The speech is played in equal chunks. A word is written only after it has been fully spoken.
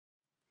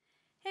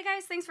Hey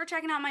guys, thanks for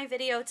checking out my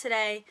video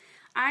today.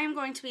 I am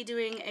going to be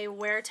doing a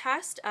wear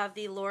test of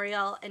the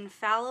L'Oreal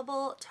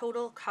Infallible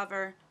Total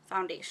Cover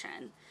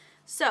Foundation.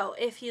 So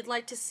if you'd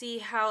like to see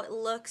how it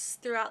looks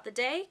throughout the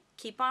day,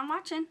 keep on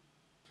watching.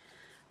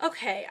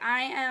 Okay,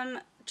 I am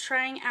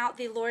trying out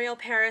the L'Oreal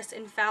Paris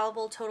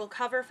Infallible Total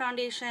Cover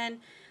Foundation.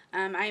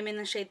 I am in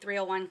the shade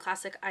 301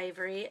 Classic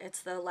Ivory.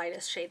 It's the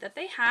lightest shade that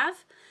they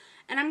have.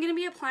 And I'm going to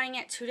be applying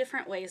it two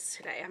different ways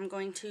today. I'm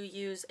going to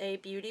use a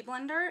beauty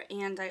blender,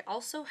 and I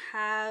also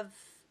have,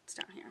 it's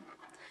down here,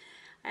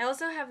 I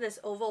also have this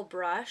oval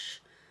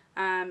brush.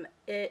 I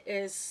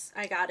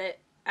got it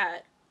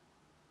at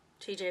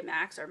TJ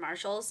Maxx or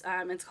Marshall's.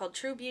 It's called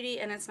True Beauty,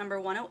 and it's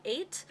number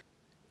 108.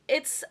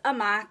 It's a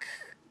MAC,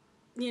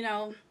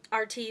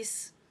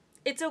 Artis.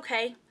 It's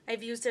okay.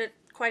 I've used it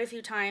quite a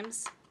few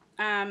times.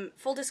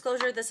 Full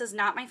disclosure, this is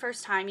not my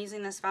first time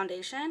using this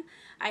foundation.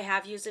 I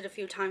have used it a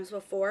few times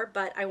before,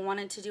 but I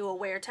wanted to do a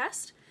wear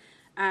test.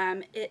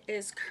 It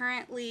is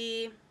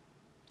currently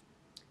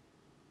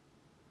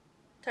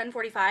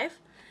 10:45,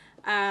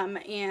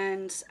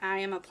 and I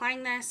am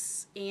applying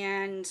this,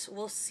 and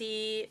we'll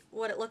see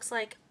what it looks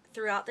like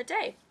throughout the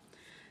day.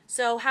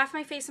 So half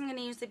my face I'm going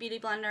to use the beauty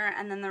blender,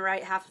 and then the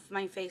right half of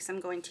my face I'm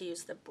going to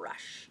use the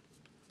brush.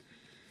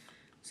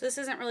 So this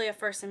isn't really a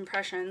first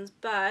impressions,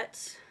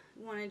 but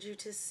wanted you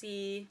to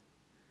see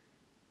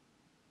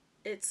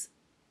it's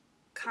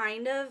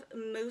kind of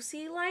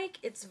moussey like.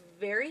 It's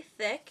very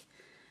thick,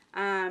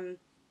 and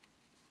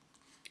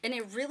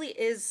it really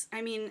is.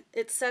 I mean,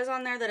 it says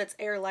on there that it's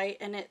airlight,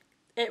 and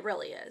it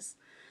really is.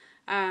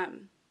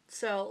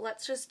 So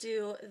let's just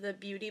do the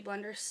beauty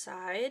blender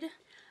side.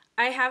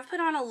 I have put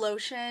on a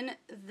lotion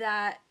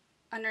that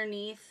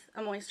underneath,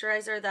 a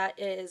moisturizer that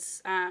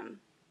is an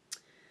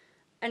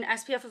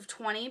SPF of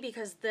 20,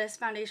 because this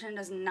foundation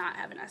does not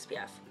have an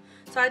SPF.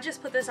 So I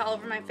just put this all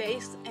over my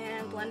face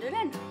and blend it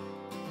in.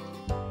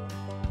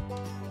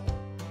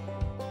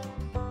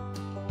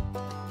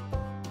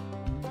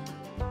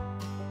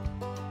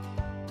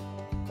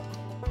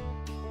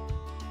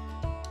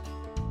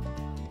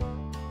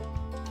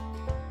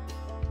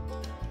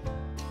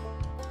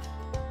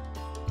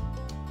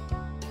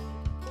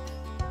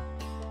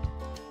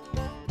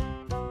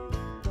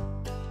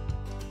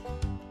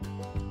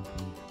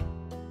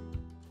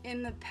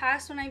 In the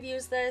past, when I've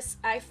used this,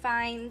 I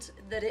find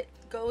that it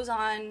goes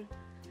on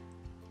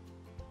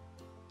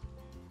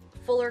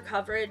fuller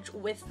coverage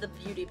with the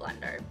beauty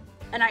blender.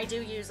 And I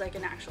do use like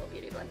an actual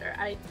beauty blender.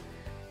 I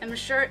am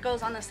sure it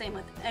goes on the same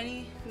with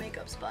any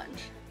makeup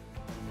sponge.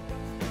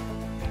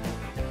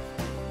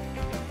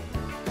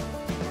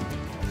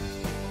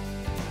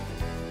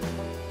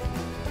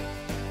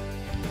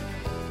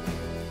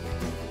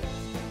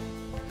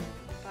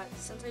 But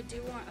since I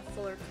do want a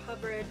fuller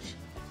coverage,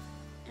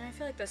 and I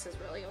feel like this is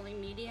really only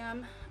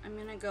medium, I'm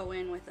going to go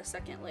in with a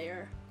second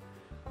layer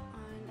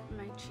on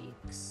my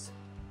cheeks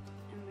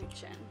and my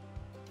chin.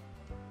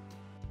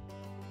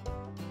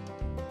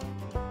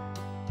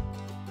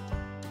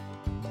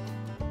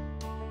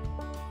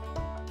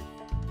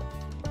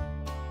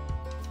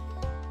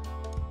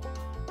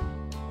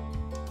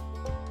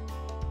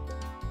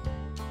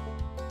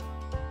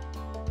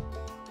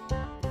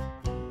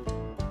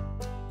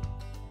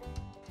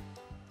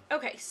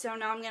 Okay, so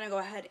now I'm going to go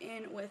ahead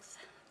in with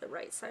the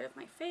right side of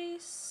my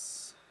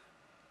face,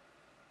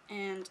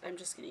 and I'm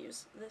just going to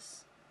use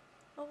this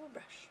oval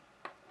brush.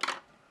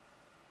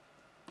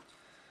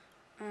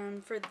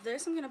 For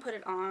this, I'm going to put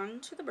it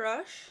onto the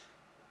brush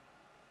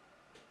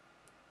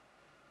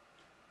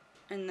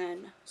and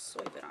then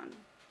swipe it on.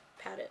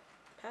 Pat it.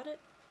 Pat it?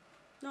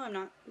 No, I'm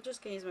not. I'm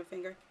just going to use my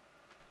finger.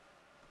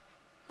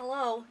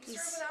 Hello? You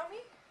start without me?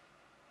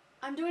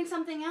 I'm doing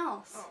something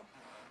else. Oh.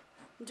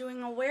 I'm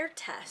doing a wear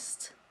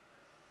test.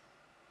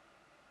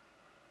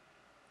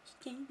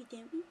 Can you be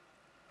down?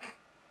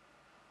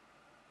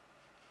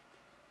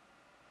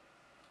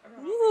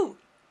 Ooh,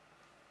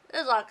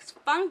 this looks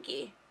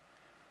funky.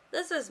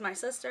 This is my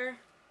sister.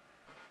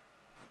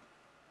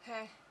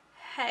 Hey.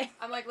 Hey.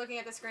 I'm like looking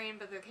at the screen,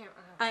 but the camera.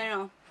 I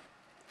know.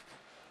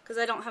 Because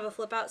I don't have a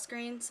flip out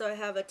screen, so I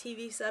have a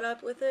TV set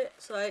up with it,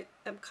 so I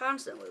am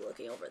constantly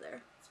looking over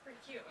there. It's pretty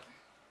cute.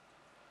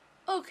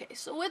 Okay,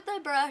 so with the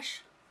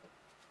brush,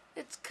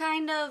 it's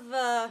kind of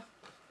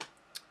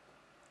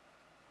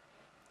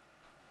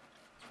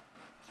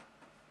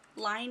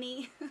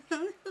liney.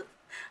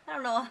 I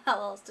don't know how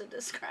else to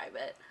describe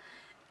it.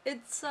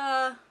 It's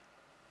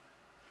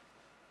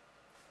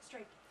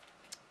Stripey.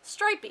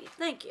 Stripey,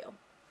 thank you.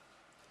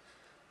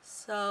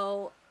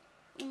 So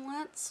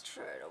let's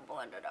try to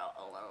blend it out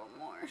a little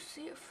more.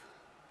 See if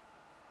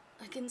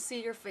I can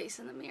see your face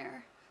in the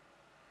mirror.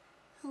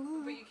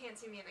 Hello. But you can't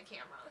see me in the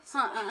camera. So.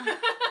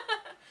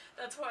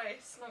 That's why I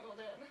snuggled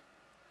in.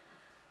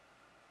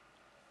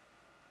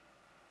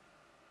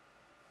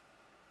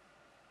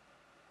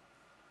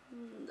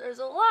 There's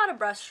a lot of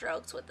brush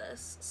strokes with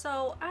this,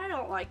 so I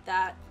don't like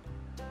that.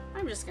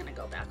 I'm just gonna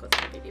go back with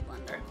my beauty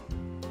blender.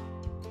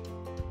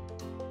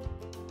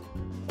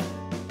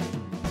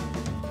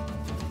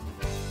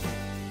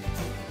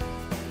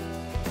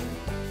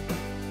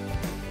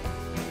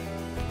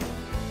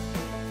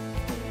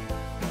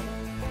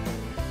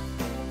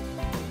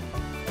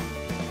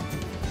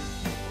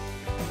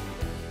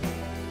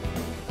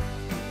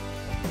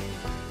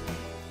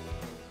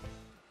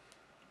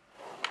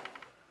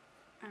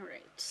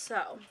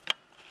 So,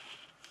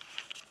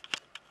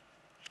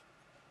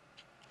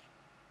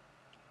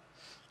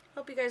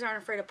 hope you guys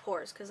aren't afraid of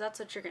pores, because that's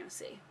what you're going to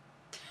see.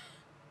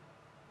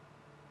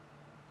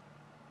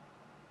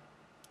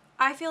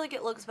 I feel like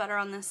it looks better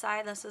on this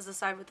side. This is the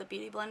side with the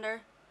Beauty Blender.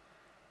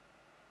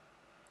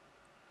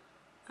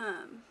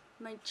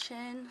 My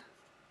chin,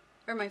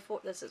 or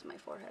this is my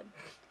forehead.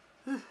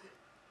 I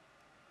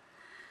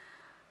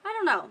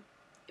don't know.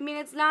 I mean,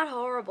 it's not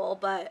horrible,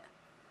 but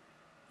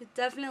it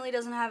definitely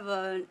doesn't have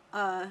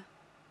a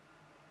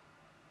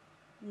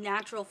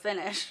natural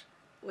finish,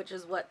 which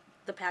is what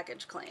the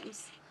package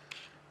claims.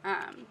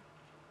 There's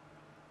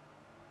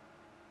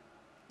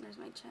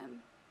my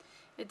chin.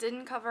 It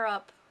didn't cover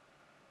up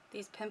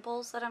these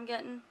pimples that I'm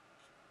getting,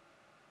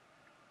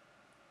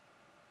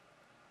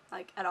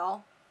 like, at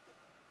all.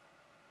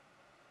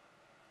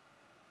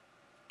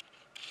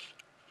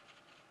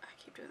 I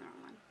keep doing the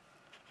wrong one.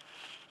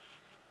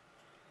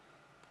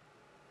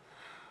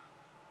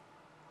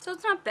 So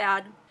it's not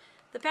bad.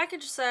 The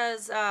package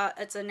says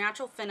it's a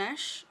natural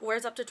finish,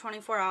 wears up to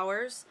 24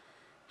 hours,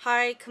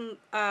 high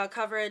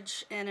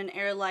coverage, and an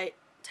airlight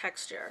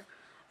texture.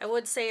 I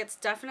would say it's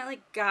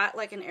definitely got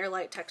like an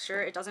airlight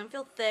texture. It doesn't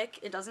feel thick.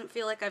 It doesn't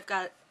feel like I've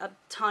got a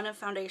ton of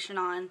foundation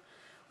on,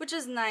 which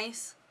is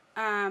nice.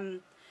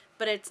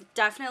 But it's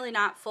definitely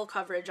not full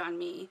coverage on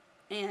me.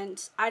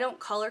 And I don't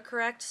color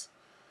correct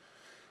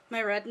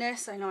my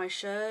redness. I know I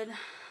should,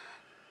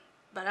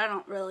 but I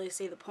don't really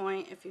see the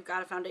point. If you've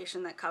got a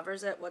foundation that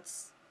covers it,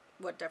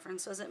 what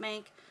difference does it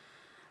make?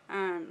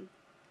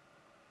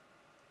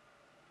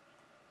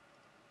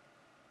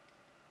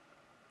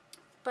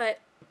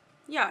 But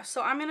yeah,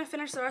 so I'm gonna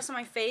finish the rest of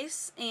my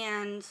face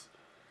and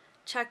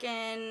check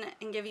in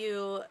and give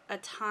you a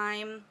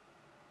time,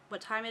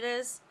 what time it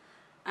is.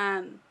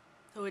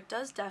 So it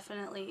does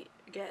definitely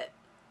get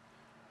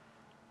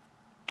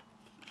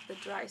the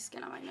dry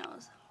skin on my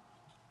nose.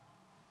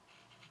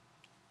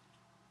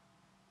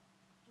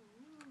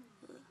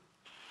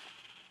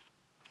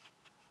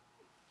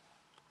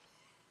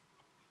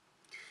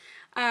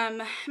 I'm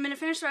going to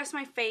finish the rest of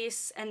my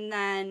face, and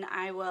then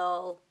I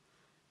will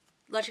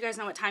let you guys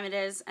know what time it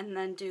is, and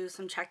then do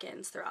some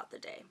check-ins throughout the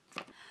day.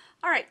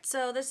 Alright,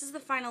 so this is the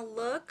final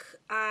look.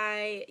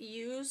 I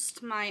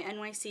used my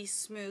NYC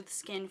Smooth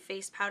Skin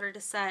Face Powder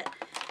to set,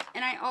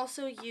 and I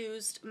also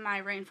used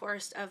my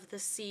Rainforest of the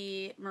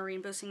Sea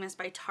Marine Boosting Mist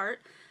by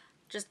Tarte,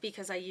 just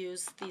because I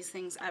use these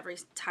things every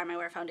time I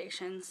wear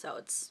foundation, so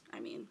it's, I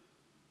mean,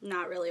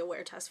 not really a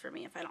wear test for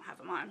me if I don't have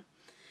them on.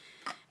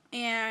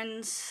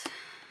 And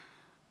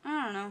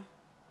I don't know.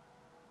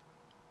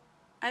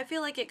 I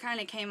feel like it kind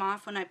of came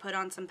off when I put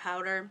on some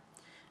powder.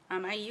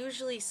 I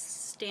usually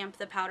stamp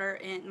the powder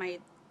in, my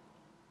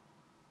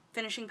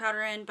finishing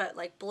powder in, but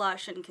like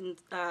blush and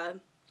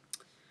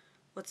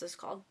what's this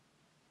called?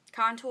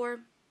 Contour.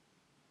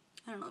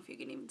 I don't know if you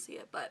can even see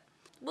it, but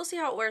we'll see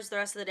how it wears the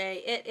rest of the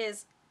day. It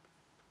is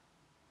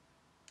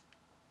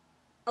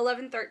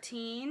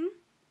 11:13.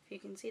 If you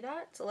can see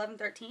that, it's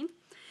 11:13.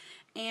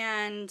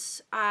 And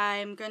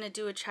I'm going to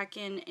do a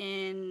check-in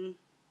in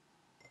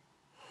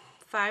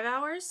 5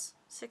 hours,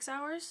 6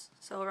 hours,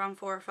 so around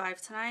 4 or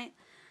 5 tonight.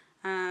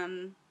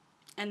 And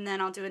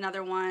then I'll do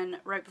another one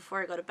right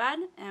before I go to bed,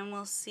 and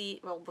we'll see,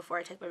 well, before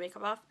I take my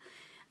makeup off,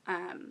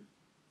 and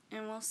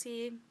we'll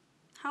see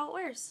how it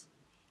wears.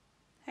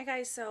 Hey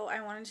guys, so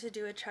I wanted to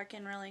do a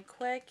check-in really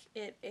quick.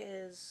 It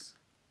is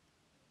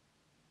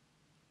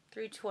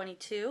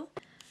 3:22.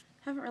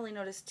 Haven't really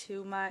noticed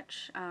too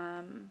much.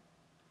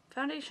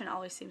 Foundation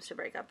always seems to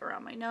break up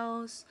around my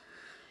nose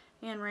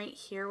and right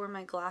here where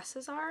my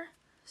glasses are.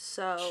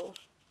 So,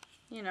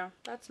 you know,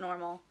 that's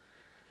normal.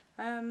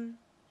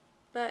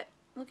 But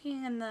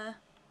looking in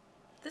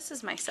this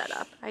is my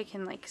setup. I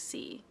can like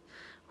see,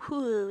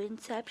 whoo,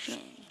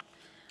 Inception.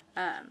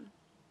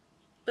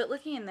 But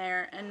looking in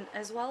there, and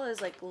as well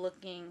as like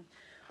looking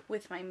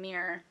with my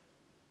mirror,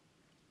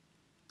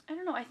 I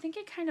don't know, I think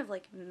it kind of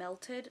like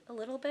melted a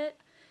little bit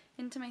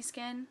into my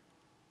skin,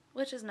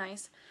 which is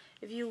nice.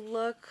 If you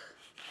look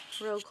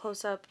real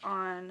close up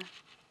on,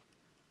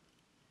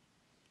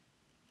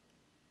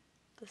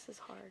 this is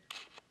hard,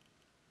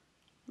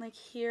 like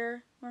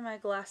here where my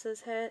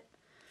glasses hit,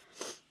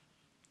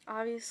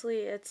 obviously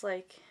it's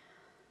like,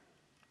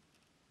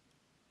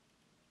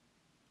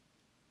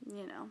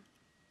 you know,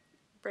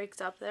 breaks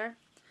up there.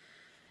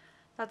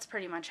 That's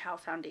pretty much how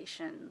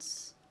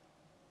foundations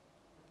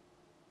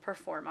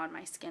perform on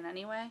my skin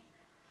anyway.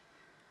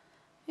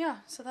 Yeah,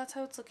 so that's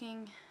how it's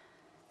looking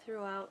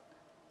throughout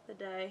the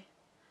day.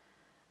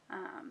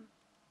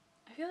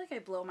 I feel like I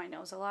blow my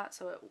nose a lot,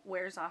 so it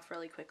wears off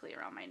really quickly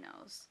around my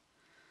nose.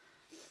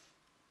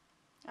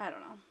 I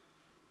don't know.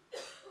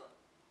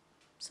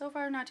 So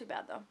far, not too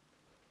bad though.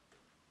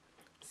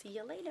 See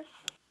you later.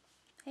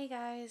 Hey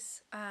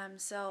guys,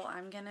 so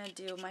I'm gonna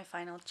do my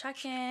final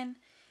check-in.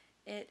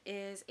 It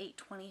is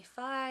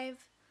 8:25,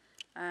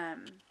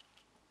 and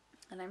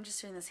I'm just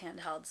doing this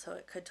handheld, so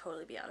it could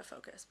totally be out of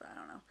focus, but I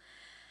don't know.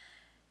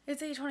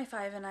 It's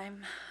 8:25 and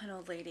I'm an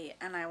old lady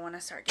and I want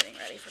to start getting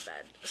ready for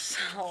bed.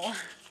 So,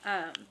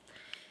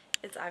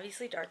 It's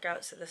obviously dark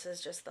out, so this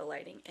is just the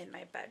lighting in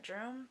my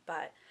bedroom,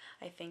 but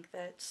I think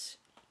that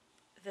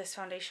this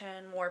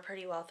foundation wore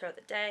pretty well throughout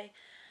the day.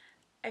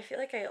 I feel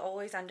like I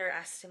always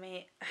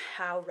underestimate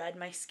how red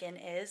my skin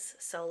is.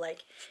 So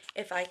like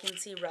if I can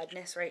see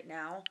redness right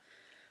now,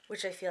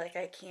 which I feel like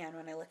I can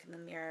when I look in the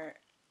mirror,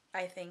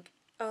 I think,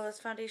 oh, this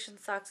foundation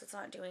sucks, it's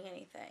not doing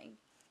anything.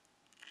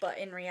 But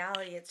in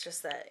reality, it's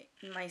just that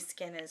my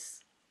skin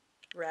is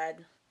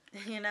red,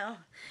 you know?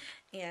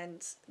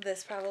 And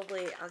this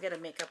probably, I'll get a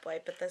makeup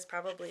wipe, but this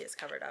probably is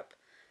covered up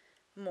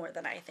more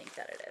than I think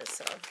that it is.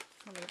 So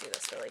let me do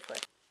this really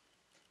quick.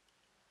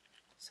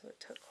 So it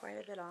took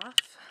quite a bit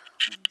off.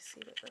 Let me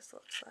see what this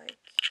looks like.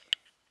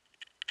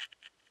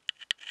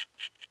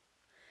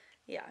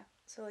 Yeah,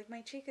 so like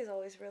my cheek is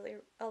always really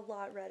a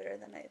lot redder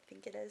than I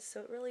think it is.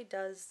 So it really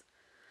does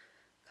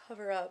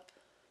cover up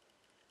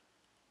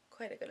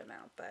quite a good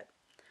amount. But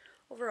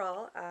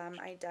overall,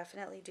 I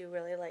definitely do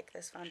really like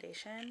this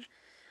foundation.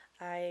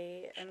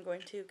 I am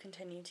going to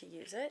continue to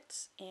use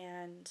it,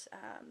 and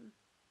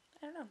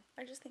I don't know,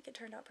 I just think it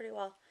turned out pretty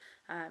well.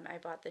 I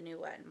bought the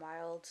new Wet n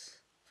Wild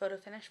Photo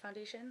Finish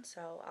foundation,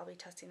 so I'll be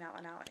testing that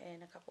one out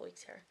in a couple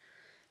weeks here.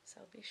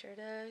 So be sure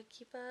to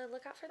keep a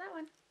lookout for that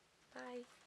one. Bye.